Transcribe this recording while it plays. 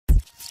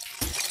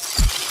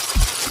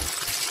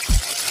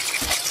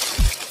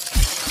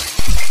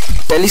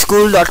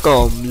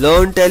Teleschool.com.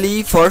 Learn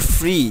Tele for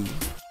free.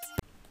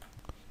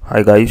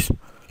 Hi guys,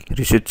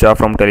 Rishit Shah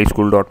from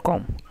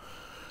Teleschool.com.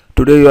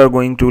 Today we are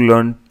going to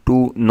learn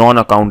two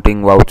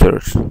non-accounting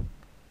vouchers.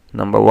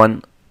 Number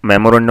 1,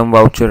 Memorandum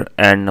Voucher,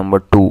 and number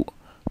 2,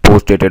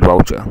 Post-dated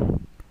Voucher.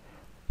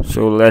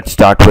 So let's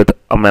start with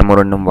a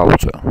Memorandum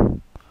Voucher.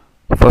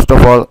 First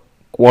of all,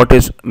 what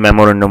is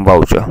Memorandum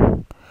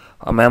Voucher?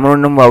 A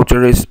Memorandum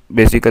Voucher is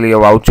basically a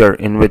voucher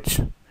in which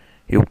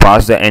you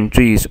pass the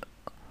entries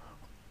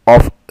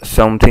of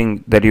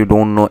something that you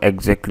don't know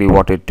exactly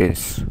what it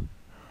is.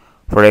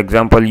 For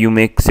example, you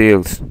make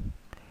sales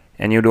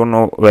and you don't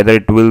know whether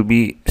it will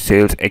be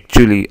sales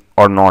actually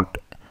or not.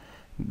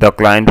 The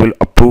client will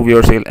approve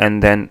your sale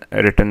and then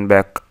return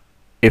back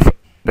if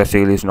the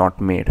sale is not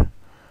made.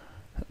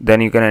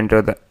 Then you can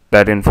enter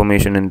that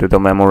information into the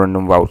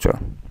memorandum voucher.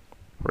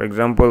 For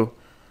example,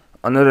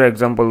 another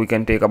example we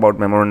can take about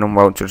memorandum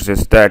vouchers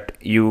is that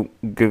you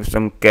give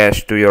some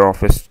cash to your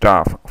office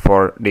staff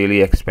for daily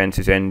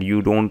expenses and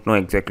you don't know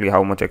exactly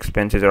how much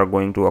expenses are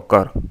going to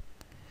occur.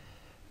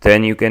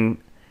 Then you can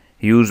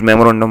use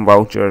memorandum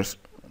vouchers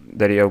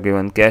that you have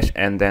given cash,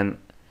 and then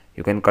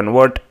you can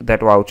convert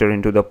that voucher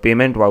into the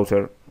payment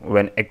voucher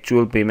when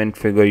actual payment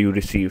figure you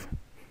receive.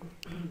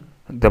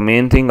 The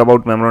main thing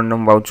about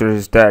memorandum vouchers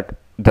is that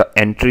the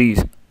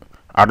entries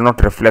are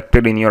not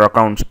reflected in your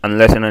accounts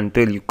unless and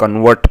until you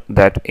convert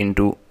that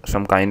into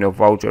some kind of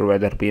voucher,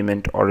 whether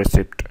payment or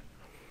receipt.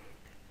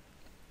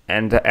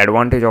 And the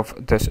advantage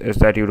of this is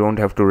that you don't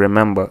have to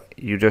remember.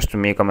 You just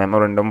make a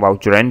memorandum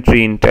voucher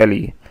entry in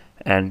Tele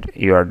and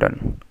you are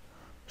done.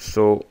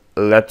 So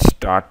let's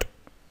start.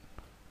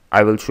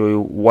 I will show you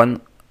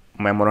one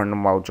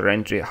memorandum voucher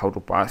entry, how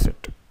to pass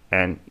it,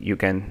 and you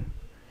can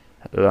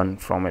learn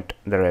from it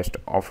the rest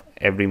of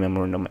every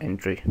memorandum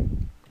entry.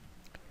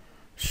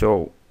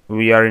 So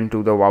we are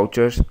into the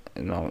vouchers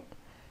now.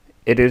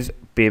 It is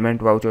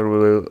payment voucher. We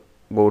will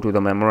go to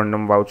the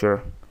memorandum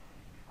voucher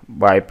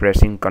by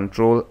pressing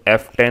Ctrl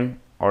F10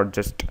 or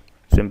just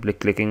simply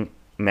clicking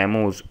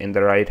memos in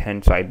the right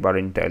hand sidebar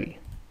in Tele.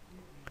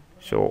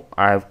 So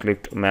I have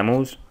clicked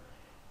memos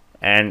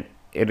and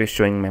it is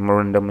showing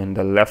memorandum in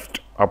the left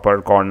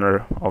upper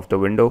corner of the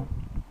window.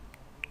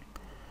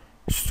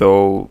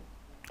 So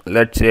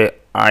let's say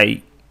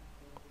I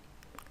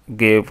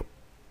gave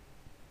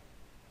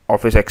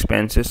office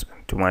expenses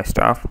to my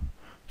staff.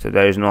 So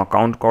there is no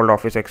account called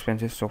office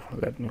expenses, so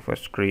let me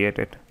first create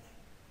it.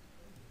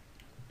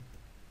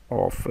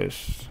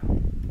 Office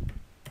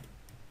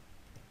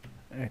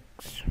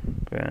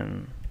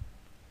expenses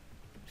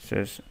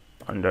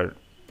under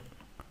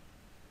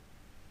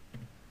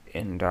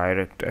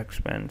indirect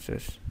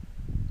expenses,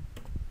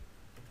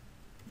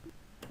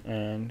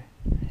 and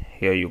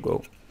here you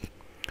go.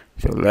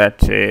 So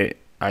let's say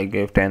I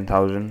gave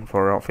 10,000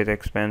 for office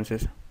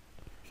expenses,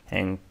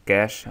 and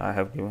cash I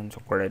have given,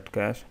 so credit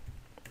cash.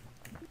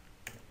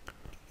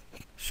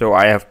 So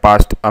I have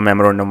passed a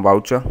memorandum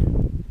voucher,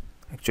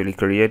 actually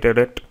created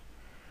it.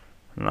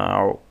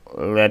 Now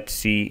let's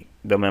see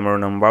the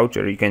memorandum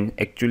voucher. You can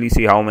actually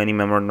see how many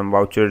memorandum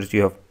vouchers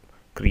you have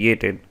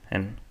created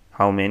and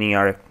how many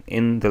are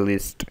in the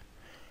list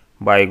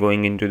by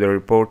going into the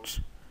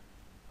reports.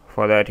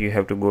 For that you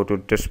have to go to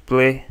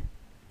display,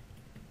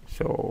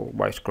 so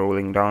by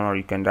scrolling down, or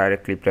you can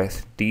directly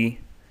press D.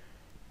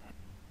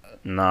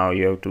 Now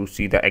you have to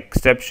see the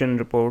exception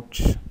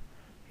reports.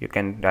 You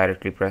can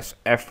directly press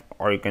F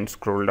or you can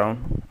scroll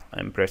down.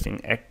 I'm pressing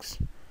X,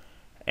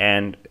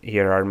 and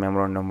here are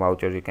memorandum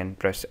vouchers. You can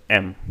press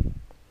M.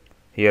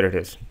 Here it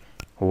is,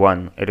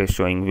 1. It is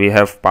showing we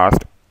have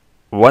passed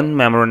one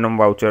memorandum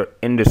voucher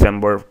in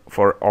December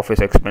for office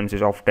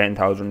expenses of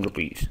 10,000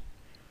 rupees.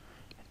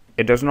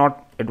 It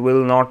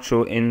will not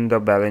show in the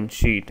balance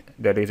sheet,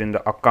 that is in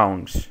the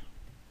accounts.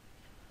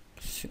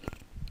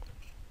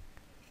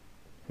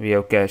 We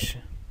have cash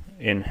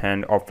in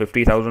hand of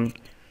 50,000.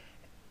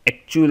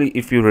 Actually,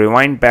 if you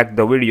rewind back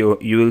the video,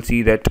 you will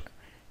see that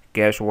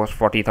cash was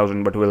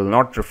 40,000, but will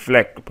not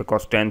reflect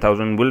because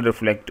 10,000 will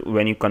reflect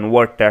when you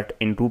convert that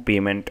into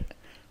payment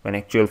when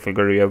actual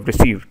figure you have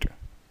received.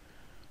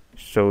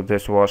 So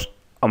this was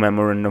a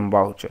memorandum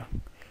voucher.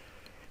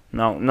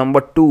 Now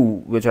number 2,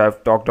 which I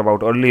have talked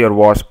about earlier,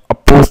 was a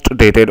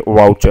post-dated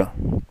voucher.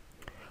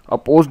 A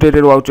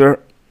post-dated voucher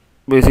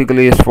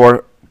basically is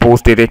for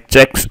post-dated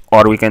checks,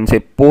 or we can say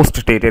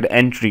post-dated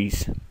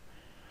entries.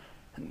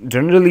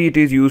 Generally it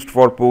is used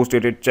for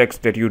post-dated checks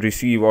that you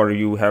receive or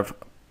you have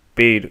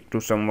paid to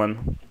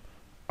someone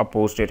a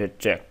post-dated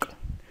check.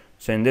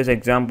 So in this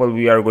example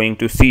we are going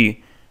to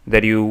see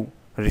that you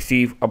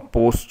receive a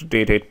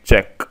post-dated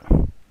check.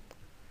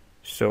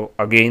 So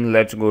again,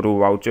 let's go to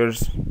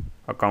vouchers,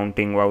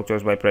 accounting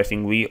vouchers, by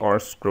pressing V or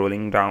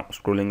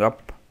scrolling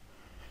up.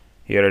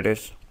 Here it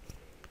is.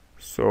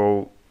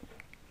 So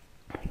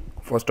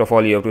first of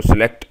all, you have to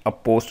select a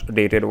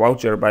post-dated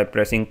voucher by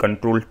pressing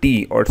Ctrl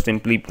T or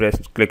simply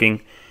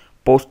clicking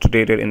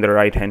post-dated in the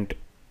right hand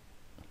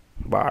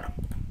bar.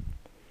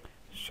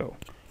 So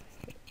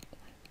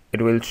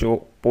it will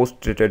show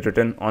post-dated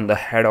written on the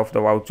head of the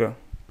voucher.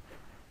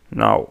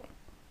 Now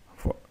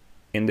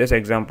in this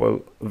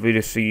example, we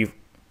receive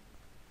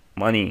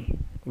money,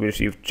 we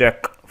receive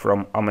check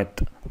from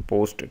Amit,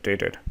 post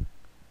dated.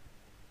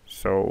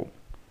 So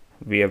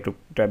we have to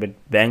debit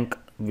bank.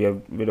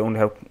 We don't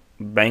have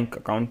bank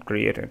account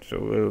created, so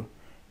we'll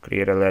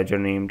create a ledger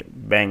named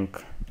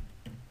bank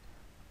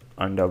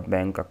under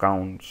bank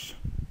accounts.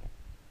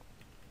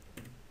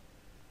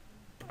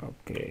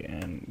 Okay,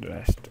 and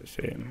rest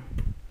same.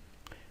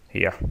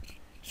 Yeah,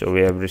 so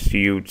we have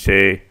received,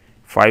 say,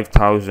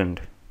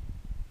 5,000,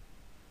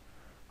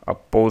 a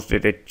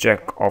post-dated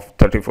check of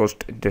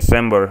 31st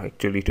December.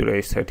 Actually today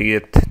is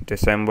 30th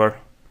December,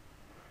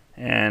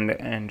 and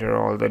enter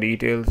all the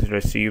details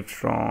received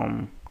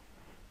from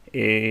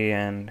A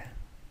and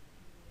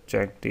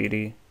check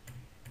DD.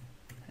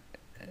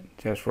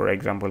 Just for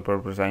example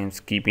purpose, I am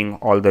keeping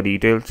all the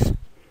details.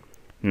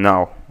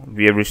 Now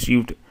we have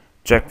received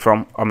check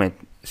from Amit,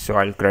 so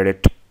I'll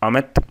credit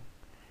Amit,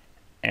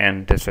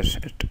 and this is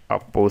it. A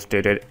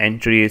post-dated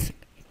entry is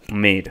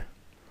made.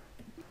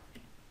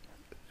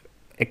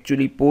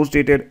 Actually,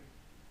 post-dated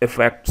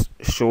effects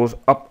shows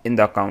up in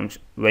the accounts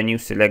when you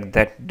select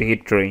that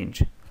date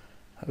range.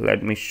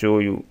 Let me show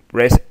you.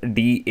 Press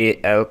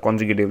DAL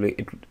consecutively.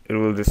 It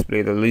will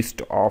display the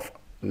list of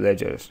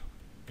ledgers.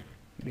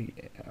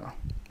 DAL.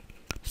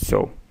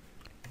 So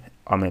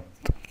Amit.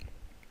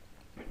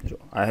 So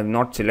I have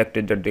not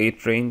selected the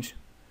date range,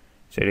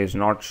 so it is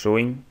not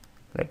showing.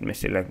 Let me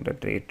select the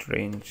date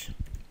range.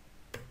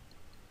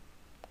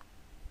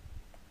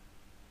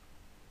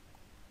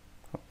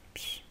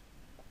 Oops.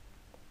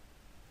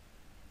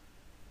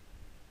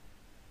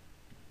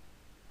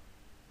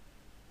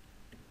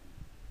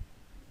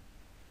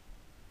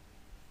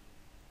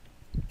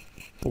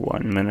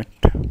 One minute.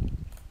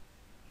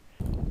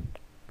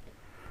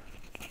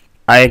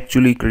 I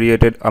actually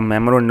created a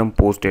memorandum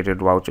post-dated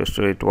voucher,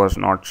 so it was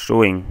not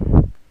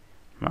showing.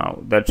 Now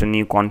that's a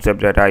new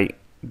concept that I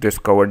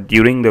discovered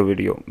during the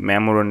video,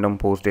 memorandum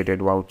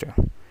post-dated voucher.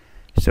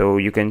 So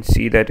you can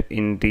see that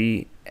in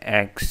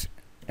DXM,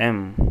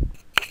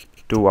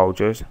 two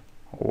vouchers.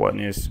 One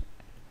is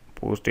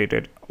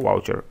post-dated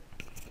voucher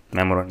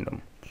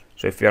memorandum.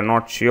 So if you are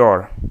not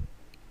sure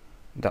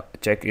the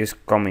check is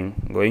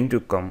going to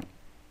come,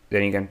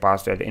 then you can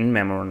pass that in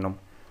memorandum.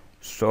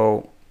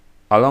 So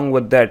along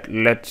with that,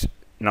 let's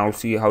now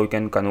see how you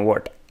can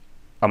convert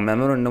a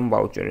memorandum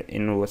voucher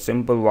into a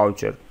simple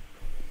voucher.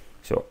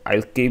 So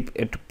I'll keep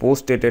it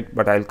post-dated,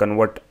 but I'll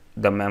convert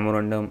the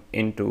memorandum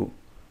into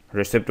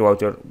receipt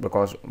voucher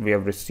because we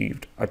have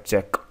received a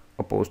check,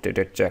 a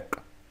post-dated check.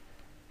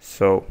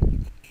 So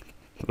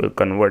we'll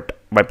convert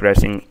by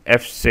pressing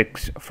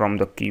F6 from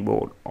the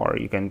keyboard, or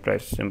you can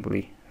press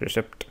simply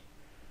receipt.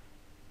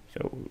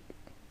 So,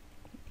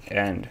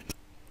 and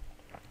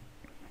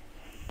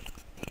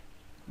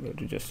go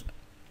to just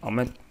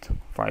Amit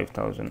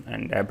 5,000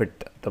 and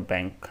debit the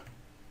bank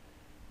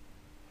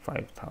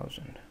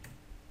 5,000.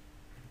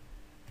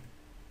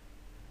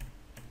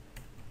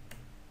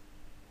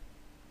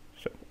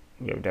 So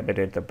we have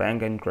debited the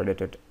bank and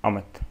credited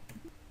Amit.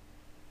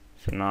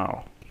 So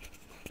now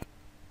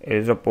it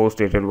is a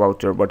post-dated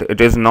voucher, but it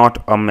is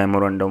not a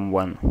memorandum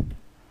one.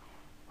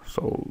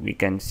 So we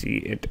can see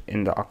it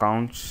in the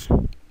accounts.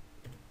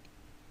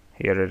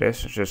 Here it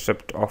is,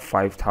 receipt of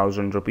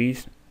 5,000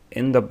 rupees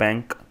in the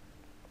bank,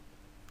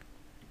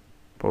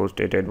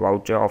 post-dated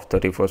voucher of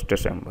 31st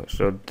December.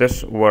 So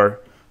this were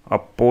a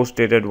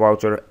post-dated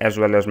voucher as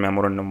well as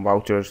memorandum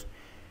vouchers.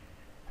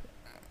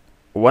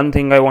 One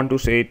thing I want to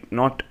say,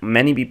 not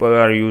many people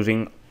are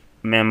using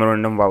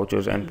memorandum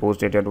vouchers and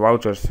post-dated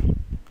vouchers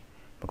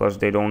because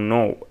they don't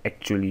know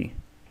actually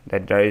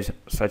that there is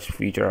such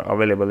feature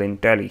available in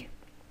Tally.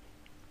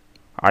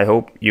 I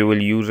hope you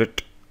will use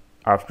it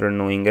after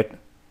knowing it,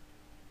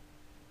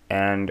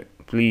 and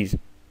please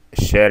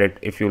share it.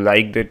 If you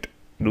liked it,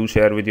 do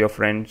share with your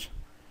friends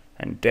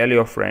and tell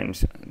your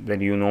friends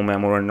that you know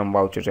memorandum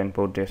vouchers and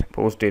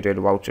post-dated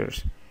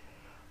vouchers.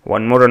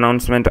 One more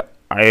announcement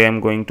I am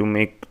going to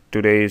make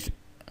today is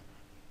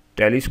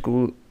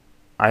TeleSchool.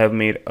 I have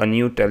made a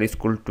new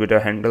TeleSchool Twitter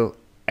handle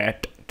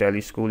at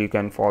TeleSchool. You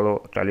can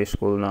follow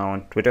TeleSchool now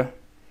on Twitter.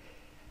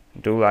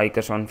 Do like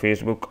us on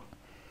Facebook.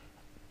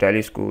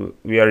 TeleSchool,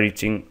 we are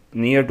reaching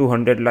near to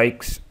 100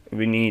 likes.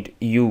 We need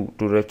you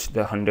to reach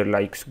the 100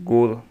 likes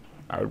goal.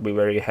 I would be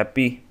very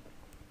happy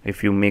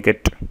if you make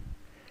it.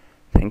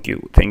 Thank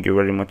you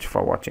very much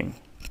for watching.